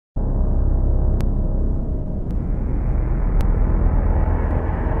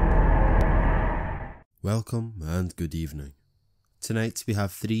Welcome and good evening. Tonight we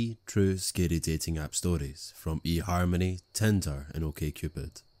have 3 true scary dating app stories from eHarmony, Tinder and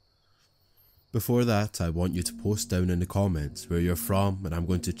okCupid. Before that, I want you to post down in the comments where you're from, and I'm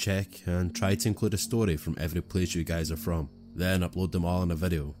going to check and try to include a story from every place you guys are from, then upload them all in a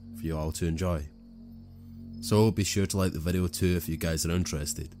video for you all to enjoy. So be sure to like the video too if you guys are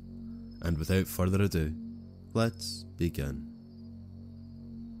interested. And without further ado, let's begin.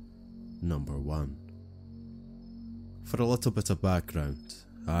 Number 1. For a little bit of background,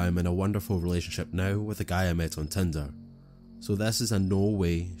 I'm in a wonderful relationship now with a guy I met on Tinder, so this is in no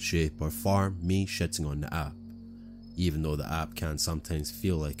way, shape or form me shitting on the app, even though the app can sometimes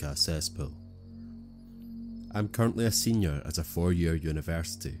feel like a cesspool. I'm currently a senior at a 4-year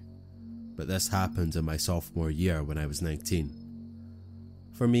university, but this happened in my sophomore year when I was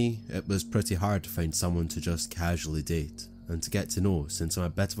 19. For me, it was pretty hard to find someone to just casually date and to get to know, since I'm a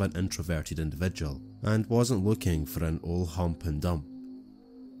bit of an introverted individual and wasn't looking for an old hump and dump.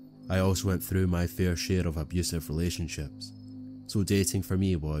 I also went through my fair share of abusive relationships, so dating for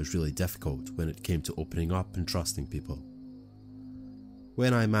me was really difficult when it came to opening up and trusting people.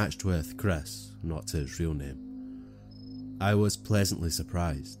 When I matched with Chris, not his real name, I was pleasantly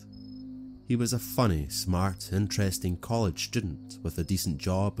surprised. He was a funny, smart, interesting college student with a decent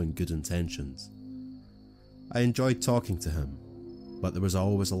job and good intentions. I enjoyed talking to him, but there was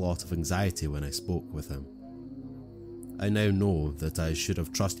always a lot of anxiety when I spoke with him. I now know that I should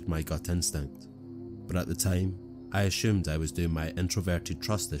have trusted my gut instinct, but at the time, I assumed I was doing my introverted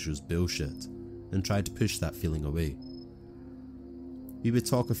trust issues bullshit and tried to push that feeling away. We would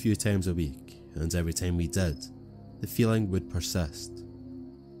talk a few times a week, and every time we did, the feeling would persist.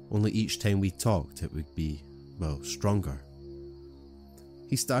 Only each time we talked it would be, stronger.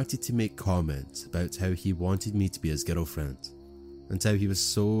 He started to make comments about how he wanted me to be his girlfriend, and how he was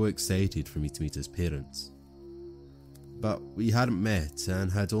so excited for me to meet his parents. But we hadn't met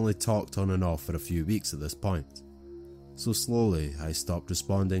and had only talked on and off for a few weeks at this point, so slowly I stopped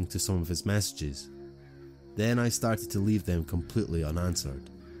responding to some of his messages. Then I started to leave them completely unanswered.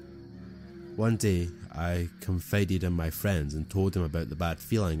 One day, I confided in my friends and told him about the bad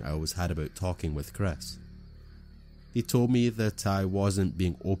feeling I always had about talking with Chris. He told me that I wasn't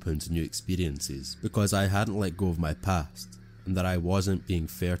being open to new experiences because I hadn't let go of my past, and that I wasn't being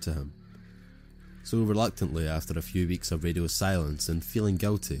fair to him. So reluctantly, after a few weeks of radio silence and feeling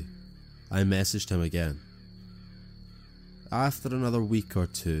guilty, I messaged him again. After another week or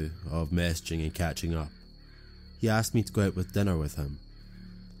two of messaging and catching up, he asked me to go out with dinner with him.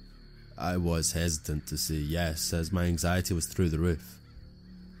 I was hesitant to say yes, as my anxiety was through the roof,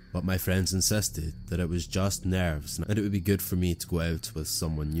 but my friends insisted that it was just nerves and it would be good for me to go out with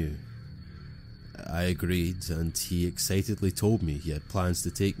someone new. I agreed, and he excitedly told me he had plans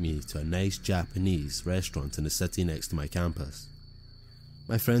to take me to a nice Japanese restaurant in the city next to my campus.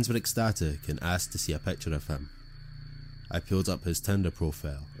 My friends were ecstatic and asked to see a picture of him. I pulled up his Tinder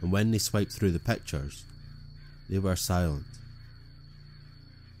profile, and when they swiped through the pictures, they were silent.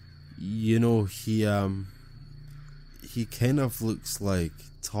 You know, he kind of looks like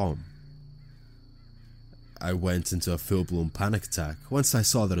Tom. I went into a full-blown panic attack. Once I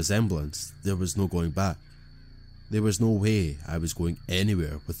saw the resemblance, there was no going back. There was no way I was going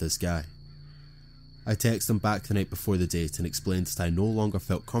anywhere with this guy. I texted him back the night before the date and explained that I no longer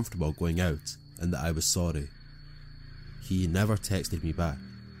felt comfortable going out and that I was sorry. He never texted me back.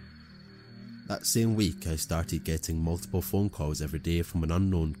 That same week, I started getting multiple phone calls every day from an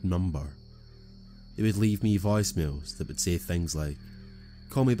unknown number. They would leave me voicemails that would say things like,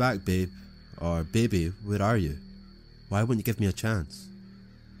 "Call me back, babe," or "Baby, where are you? Why won't you give me a chance?"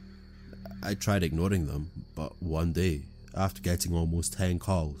 I tried ignoring them, but one day, after getting almost 10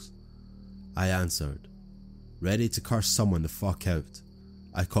 calls, I answered. Ready to curse someone the fuck out,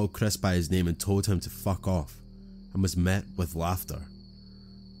 I called Chris by his name and told him to fuck off, and was met with laughter.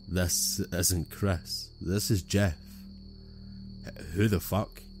 "This isn't Chris, this is Jeff." "Who the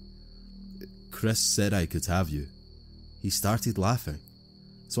fuck?" "Chris said I could have you." He started laughing,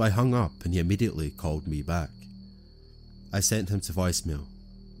 so I hung up and he immediately called me back. I sent him to voicemail.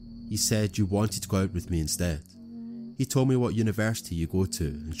 He said you wanted to go out with me instead. He told me what university you go to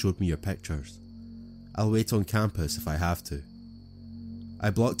and showed me your pictures. "I'll wait on campus if I have to." I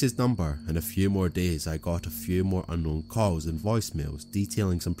blocked his number, and in a few more days I got a few more unknown calls and voicemails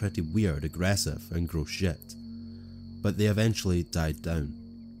detailing some pretty weird, aggressive and gross shit, but they eventually died down.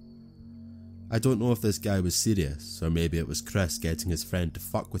 I don't know if this guy was serious, or maybe it was Chris getting his friend to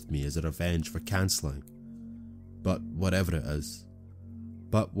fuck with me as a revenge for cancelling, but whatever it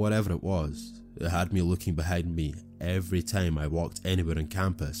was, it had me looking behind me every time I walked anywhere on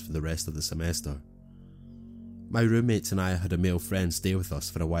campus for the rest of the semester. My roommates and I had a male friend stay with us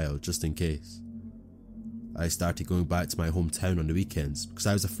for a while just in case. I started going back to my hometown on the weekends because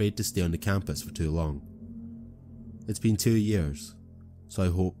I was afraid to stay on the campus for too long. It's been 2 years, so I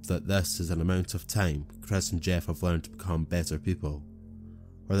hope that this is an amount of time Chris and Jeff have learned to become better people,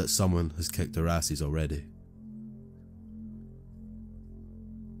 or that someone has kicked their asses already.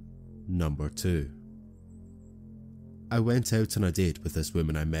 Number 2. I went out on a date with this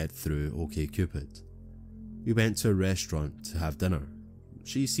woman I met through okCupid. We went to a restaurant to have dinner.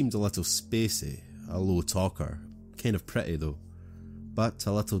 She seemed a little spacey, a low talker, kind of pretty though, but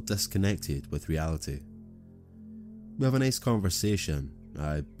a little disconnected with reality. We have a nice conversation,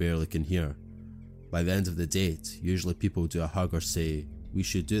 I barely can hear. By the end of the date, usually people do a hug or say, "We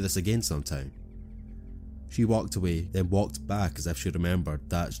should do this again sometime." She walked away, then walked back as if she remembered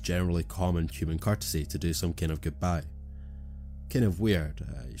that's generally common human courtesy to do some kind of goodbye. Kind of weird,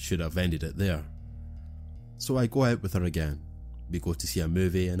 I should have ended it there. So I go out with her again. We go to see a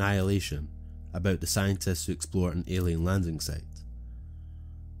movie, Annihilation, about the scientists who explore an alien landing site.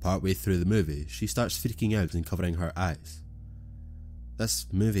 Partway through the movie, she starts freaking out and covering her eyes. This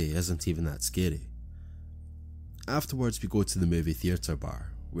movie isn't even that scary. Afterwards we go to the movie theatre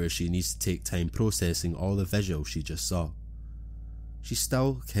bar, where she needs to take time processing all the visuals she just saw. She's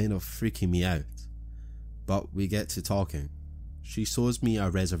still kind of freaking me out, but we get to talking. She shows me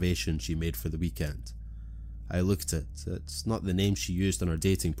a reservation she made for the weekend. I looked at it, it's not the name she used on her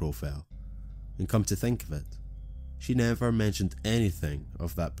dating profile, and come to think of it, she never mentioned anything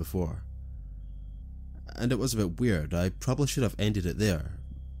of that before. And it was a bit weird, I probably should have ended it there.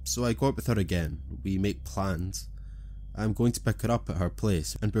 So I go out with her again, we make plans. I'm going to pick her up at her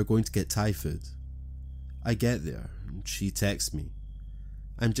place and we're going to get Thai food. I get there and she texts me,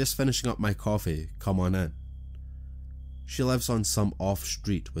 "I'm just finishing up my coffee, come on in." She lives on some off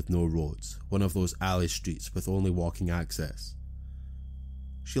street with no roads, one of those alley streets with only walking access.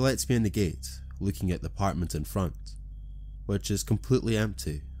 She lets me in the gate, looking at the apartment in front, which is completely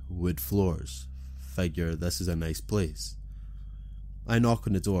empty, wood floors. Figure this is a nice place. I knock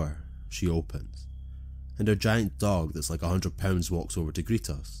on the door, she opens, and her giant dog that's like 100 pounds walks over to greet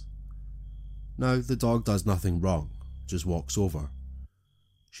us. Now the dog does nothing wrong, just walks over.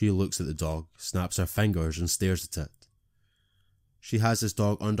 She looks at the dog, snaps her fingers and stares at it. She has this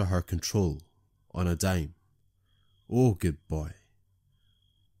dog under her control, on a dime. Oh, good boy.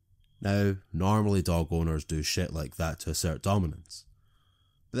 Now, normally dog owners do shit like that to assert dominance,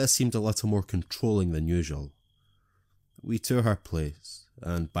 but this seemed a little more controlling than usual. We tour her place,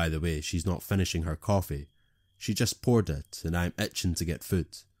 and by the way, she's not finishing her coffee. She just poured it, and I'm itching to get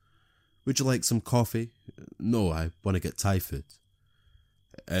food. "Would you like some coffee?" "No, I want to get Thai food."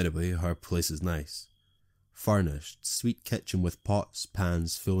 Anyway, her place is nice. Furnished, sweet kitchen with pots,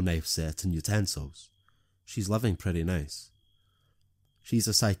 pans, full knife set and utensils. She's living pretty nice. She's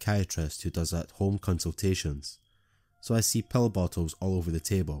a psychiatrist who does at-home consultations, so I see pill bottles all over the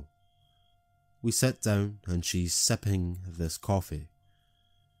table. We sit down and she's sipping this coffee.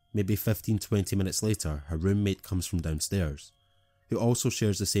 Maybe 15-20 minutes later, her roommate comes from downstairs, who also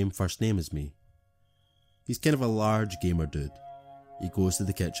shares the same first name as me. He's kind of a large gamer dude. He goes to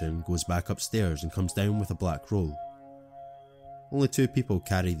the kitchen, goes back upstairs and comes down with a black roll. Only 2 people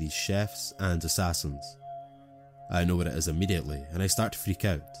carry these, chefs and assassins. I know what it is immediately and I start to freak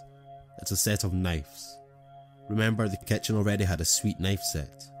out. It's a set of knives. Remember, the kitchen already had a sweet knife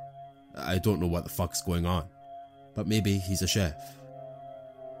set. I don't know what the fuck's going on, but maybe he's a chef.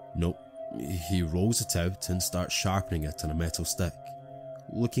 Nope, he rolls it out and starts sharpening it on a metal stick,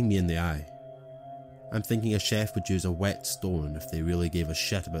 looking me in the eye. I'm thinking a chef would use a whetstone if they really gave a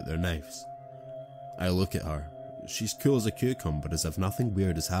shit about their knives. I look at her. She's cool as a cucumber, as if nothing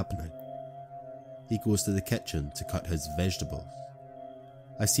weird is happening. He goes to the kitchen to cut his vegetables.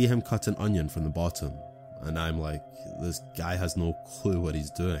 I see him cut an onion from the bottom, and I'm like, this guy has no clue what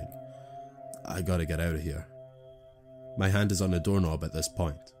he's doing. I gotta get out of here. My hand is on the doorknob at this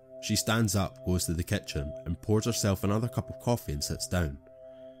point. She stands up, goes to the kitchen, and pours herself another cup of coffee and sits down.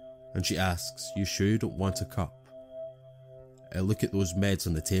 And she asks, "You sure you don't want a cup?" I look at those meds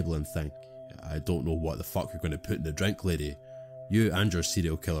on the table and think, I don't know what the fuck you're going to put in the drink, lady. You and your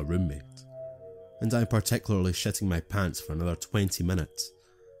serial killer roommate. And I'm particularly shitting my pants for another 20 minutes.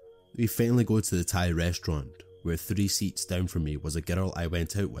 We finally go to the Thai restaurant, where 3 seats down from me was a girl I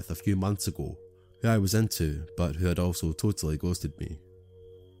went out with a few months ago, who I was into, but who had also totally ghosted me.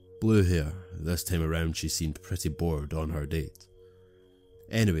 Blue hair, this time around she seemed pretty bored on her date.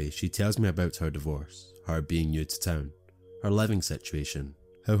 Anyway, she tells me about her divorce, her being new to town, her living situation,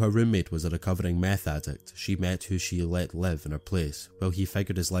 how her roommate was a recovering meth addict she met who she let live in her place while he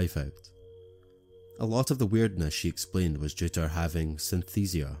figured his life out. A lot of the weirdness she explained was due to her having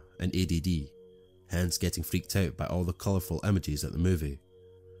synesthesia and ADD, hence getting freaked out by all the colourful images at the movie.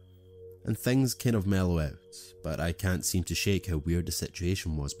 And things kind of mellow out, but I can't seem to shake how weird the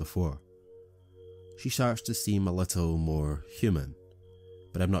situation was before. She starts to seem a little more human,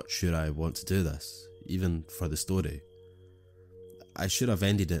 but I'm not sure I want to do this, even for the story. I should have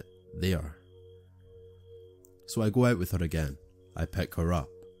ended it there. So I go out with her again. I pick her up.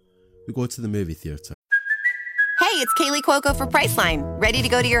 We go to the movie theatre. Hey, it's Kaylee Cuoco for Priceline. Ready to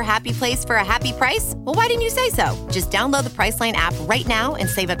go to your happy place for a happy price? Well, why didn't you say so? Just download the Priceline app right now and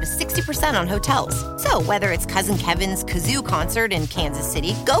save up to 60% on hotels. So whether it's Cousin Kevin's Kazoo Concert in Kansas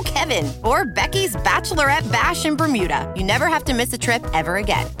City, go Kevin, or Becky's Bachelorette Bash in Bermuda, you never have to miss a trip ever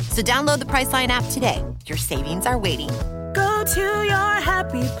again. So download the Priceline app today. Your savings are waiting. Go to your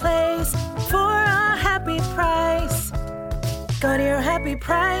happy place for a happy price. Go to your happy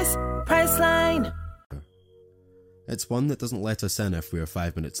price, Priceline. It's one that doesn't let us in if we are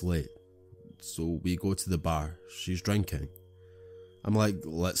 5 minutes late. So we go to the bar. She's drinking. I'm like,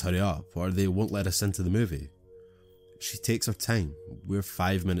 let's hurry up, or they won't let us into the movie. She takes her time. We're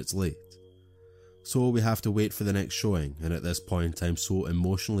 5 minutes late. So we have to wait for the next showing, and at this point I'm so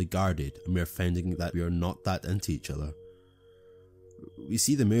emotionally guarded, and we're finding that we are not that into each other. We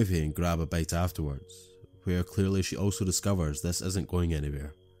see the movie and grab a bite afterwards, where clearly she also discovers this isn't going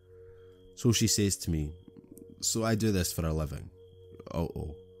anywhere. So she says to me, "So I do this for a living."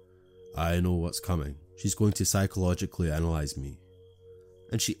 Uh-oh. I know what's coming. She's going to psychologically analyse me.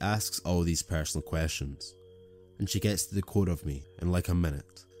 And she asks all these personal questions. And she gets to the core of me in like a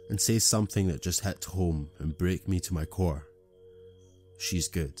minute, and says something that just hit home and break me to my core. She's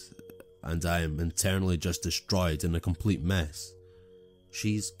good, and I am internally just destroyed in a complete mess.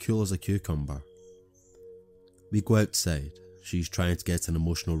 She's cool as a cucumber. We go outside. She's trying to get an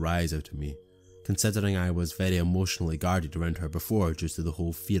emotional rise out of me, considering I was very emotionally guarded around her before due to the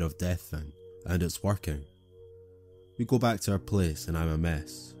whole fear of death thing, and it's working. We go back to our place and I'm a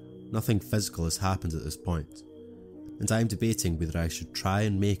mess. Nothing physical has happened at this point, and I'm debating whether I should try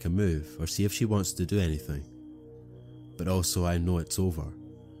and make a move or see if she wants to do anything. But also I know it's over,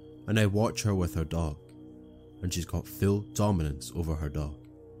 and I watch her with her dog, and she's got full dominance over her dog.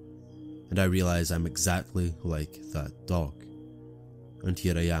 And I realise I'm exactly like that dog. And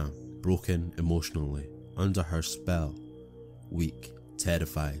here I am, broken emotionally, under her spell, weak,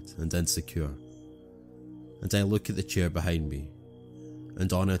 terrified and insecure. And I look at the chair behind me,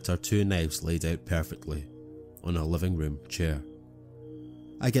 and on it are two knives laid out perfectly, on a living room chair.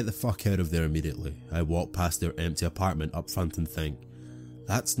 I get the fuck out of there immediately. I walk past their empty apartment up front and think,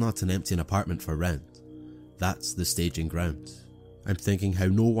 that's not an empty apartment for rent, that's the staging ground. I'm thinking how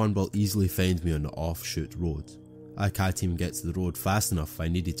no one will easily find me on the offshoot road. I can't even get to the road fast enough if I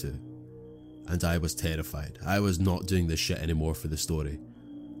needed to. And I was terrified. I was not doing this shit anymore for the story.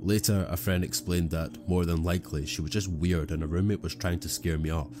 Later, a friend explained that, more than likely, she was just weird and a roommate was trying to scare me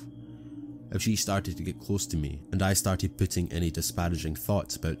off. If she started to get close to me, and I started putting any disparaging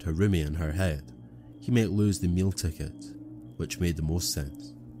thoughts about her roomie in her head, he might lose the meal ticket, which made the most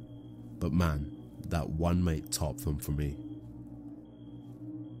sense. But man, that one might top them for me.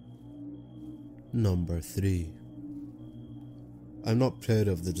 Number 3. I'm not proud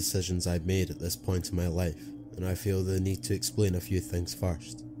of the decisions I've made at this point in my life, and I feel the need to explain a few things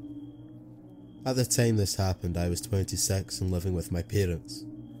first. At the time this happened, I was 26 and living with my parents.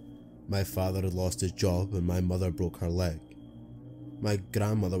 My father had lost his job and my mother broke her leg. My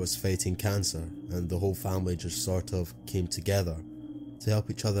grandmother was fighting cancer, and the whole family just sort of came together to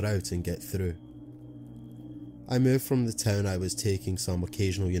help each other out and get through. I moved from the town I was taking some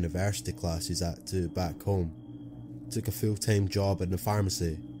occasional university classes at to back home, took a full-time job in a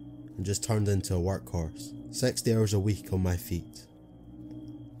pharmacy, and just turned into a workhorse, 60 hours a week on my feet.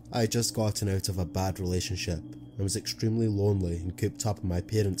 I had just gotten out of a bad relationship and was extremely lonely and cooped up in my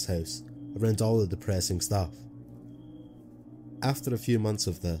parents' house around all the depressing stuff. After a few months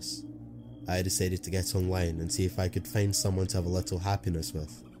of this, I decided to get online and see if I could find someone to have a little happiness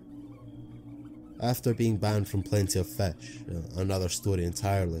with. After being banned from Plenty of Fish, another story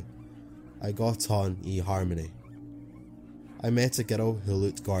entirely, I got on eHarmony. I met a girl who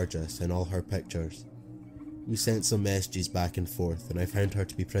looked gorgeous in all her pictures. We sent some messages back and forth and I found her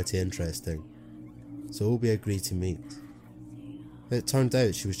to be pretty interesting, so we agreed to meet. It turned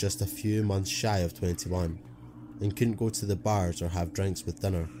out she was just a few months shy of 21 and couldn't go to the bars or have drinks with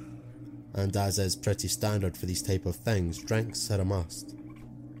dinner, and as is pretty standard for these type of things, drinks are a must.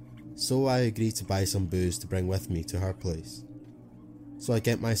 So I agreed to buy some booze to bring with me to her place. So I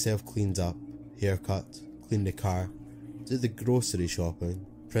get myself cleaned up, haircut, clean the car, do the grocery shopping,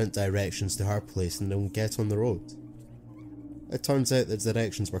 print directions to her place and then get on the road. It turns out the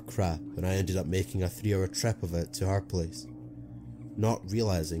directions were crap and I ended up making a 3-hour trip of it to her place, not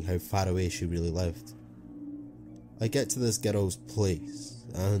realising how far away she really lived. I get to this girl's place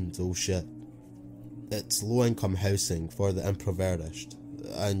and oh shit, it's low income housing for the impoverished.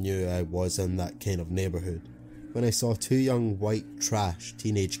 I knew I was in that kind of neighbourhood when I saw 2 young white trash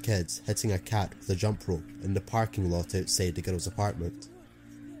teenage kids hitting a cat with a jump rope in the parking lot outside the girl's apartment.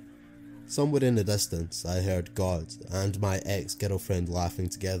 Somewhere in the distance I heard God and my ex-girlfriend laughing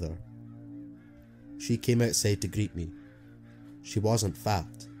together. She came outside to greet me. She wasn't fat,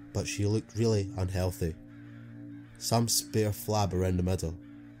 but she looked really unhealthy. Some spare flab around the middle,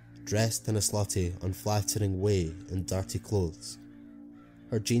 dressed in a slutty, unflattering way in dirty clothes.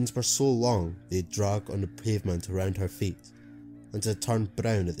 Her jeans were so long they'd drag on the pavement around her feet, and had turned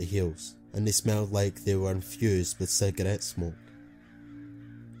brown at the heels, and they smelled like they were infused with cigarette smoke.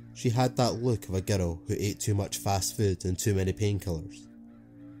 She had that look of a girl who ate too much fast food and too many painkillers.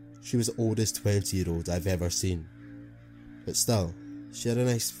 She was the oldest 20-year-old I've ever seen. But still, she had a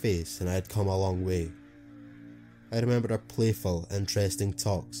nice face and I had come a long way. I remembered her playful, interesting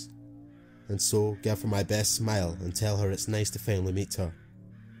talks, and so gave her my best smile and tell her it's nice to finally meet her.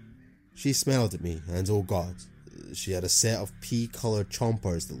 She smiled at me and oh god, she had a set of pea-coloured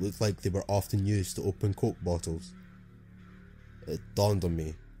chompers that looked like they were often used to open Coke bottles. It dawned on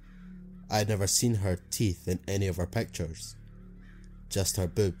me. I had never seen her teeth in any of her pictures, just her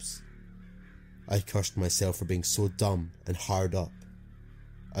boobs. I cursed myself for being so dumb and hard up.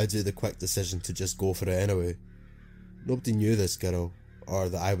 I did the quick decision to just go for it anyway. Nobody knew this girl, or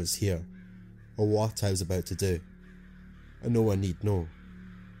that I was here, or what I was about to do, and no one need know.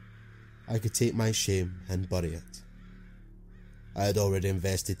 I could take my shame and bury it. I had already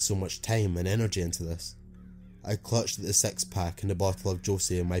invested so much time and energy into this. I clutched at the 6-pack and the bottle of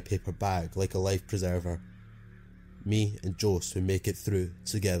Josie in my paper bag like a life preserver. Me and Jose would make it through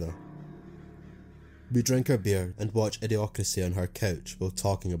together. We drink our beer and watch Idiocracy on her couch while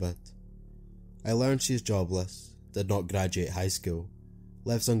talking a bit. I learned she's jobless, did not graduate high school,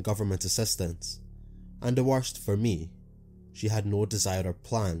 lives on government assistance, and the worst for me, she had no desire or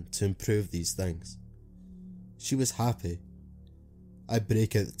plan to improve these things. She was happy. I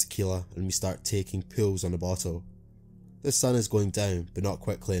break out the tequila and we start taking pulls on the bottle. The sun is going down, but not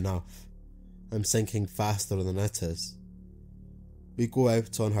quickly enough. I'm sinking faster than it is. We go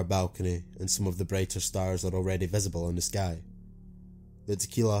out on her balcony and some of the brighter stars are already visible in the sky. The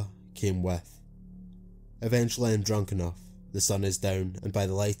tequila came with. Eventually I'm drunk enough, the sun is down and by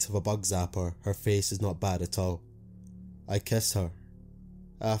the light of a bug zapper her face is not bad at all. I kiss her.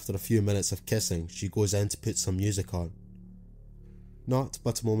 After a few minutes of kissing she goes in to put some music on. Not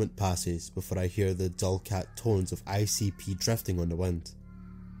but a moment passes before I hear the dull cat tones of ICP drifting on the wind.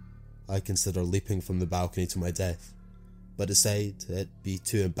 I consider leaping from the balcony to my death, but decide it'd be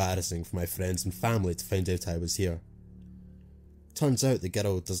too embarrassing for my friends and family to find out I was here. Turns out the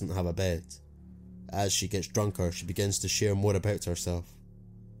girl doesn't have a bed. As she gets drunker she begins to share more about herself.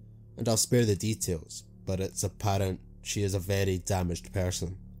 And I'll spare the details, but it's apparent she is a very damaged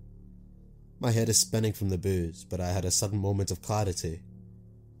person. My head is spinning from the booze, but I had a sudden moment of clarity.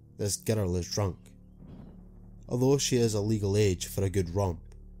 This girl is drunk. Although she is a legal age for a good romp,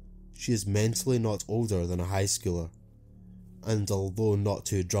 she is mentally not older than a high schooler, and although not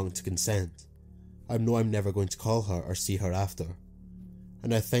too drunk to consent, I know I'm never going to call her or see her after,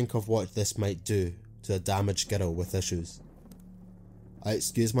 and I think of what this might do to a damaged girl with issues. I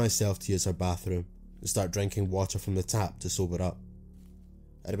excuse myself to use her bathroom and start drinking water from the tap to sober up.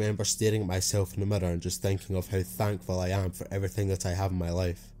 I remember staring at myself in the mirror and just thinking of how thankful I am for everything that I have in my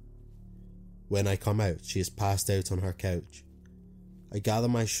life. When I come out, she is passed out on her couch. I gather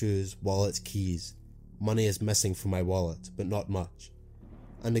my shoes, wallet, keys. Money is missing from my wallet, but not much.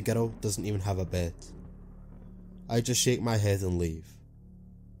 And the girl doesn't even have a bed. I just shake my head and leave.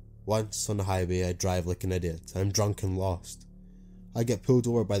 Once on the highway I drive like an idiot. I'm drunk and lost. I get pulled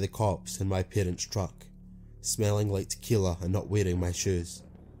over by the cops in my parents' truck, smelling like tequila and not wearing my shoes.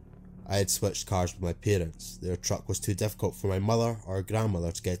 I had switched cars with my parents. Their truck was too difficult for my mother or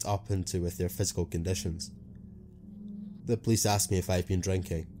grandmother to get up into with their physical conditions. The police asked me if I've been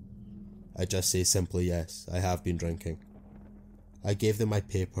drinking. I just say simply yes, I have been drinking. I gave them my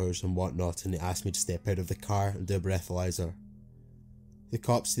papers and whatnot and they asked me to step out of the car and do a breathalyzer. The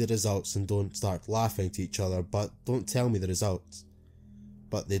cops see the results and don't start laughing to each other but don't tell me the results.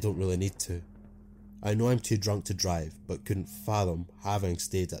 But they don't really need to. I know I'm too drunk to drive, but couldn't fathom having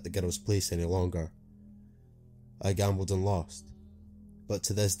stayed at the girl's place any longer. I gambled and lost, but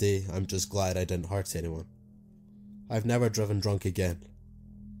to this day I'm just glad I didn't hurt anyone. I've never driven drunk again.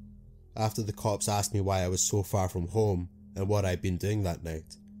 After the cops asked me why I was so far from home and what I'd been doing that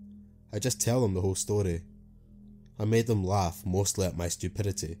night, I just tell them the whole story. I made them laugh, mostly at my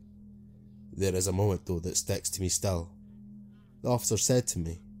stupidity. There is a moment though that sticks to me still. The officer said to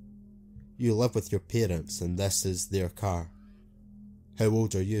me, "You live with your parents and this is their car. How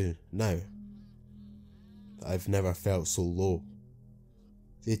old are you now?" I've never felt so low.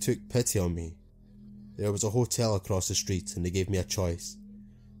 They took pity on me. There was a hotel across the street and they gave me a choice: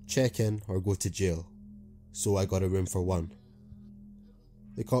 check in or go to jail. So I got a room for one.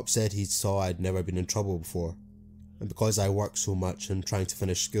 The cop said he saw I'd never been in trouble before, and because I worked so much and trying to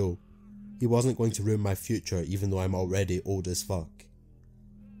finish school, he wasn't going to ruin my future even though I'm already old as fuck.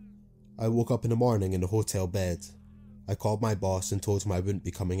 I woke up in the morning in the hotel bed. I called my boss and told him I wouldn't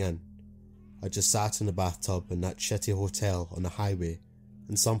be coming in. I just sat in the bathtub in that shitty hotel on the highway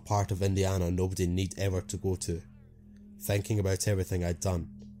in some part of Indiana nobody need ever to go to, thinking about everything I'd done,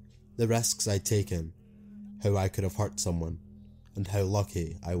 the risks I'd taken, how I could have hurt someone, and how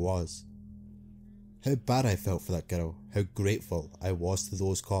lucky I was. How bad I felt for that girl, how grateful I was to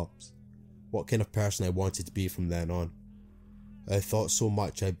those cops, what kind of person I wanted to be from then on. I thought so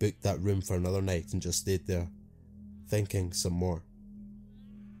much I booked that room for another night and just stayed there, thinking some more.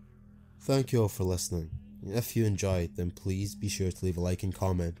 Thank you all for listening. If you enjoyed, then please be sure to leave a like and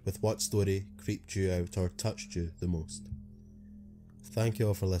comment with what story creeped you out or touched you the most. Thank you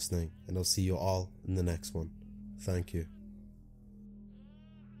all for listening, and I'll see you all in the next one. Thank you.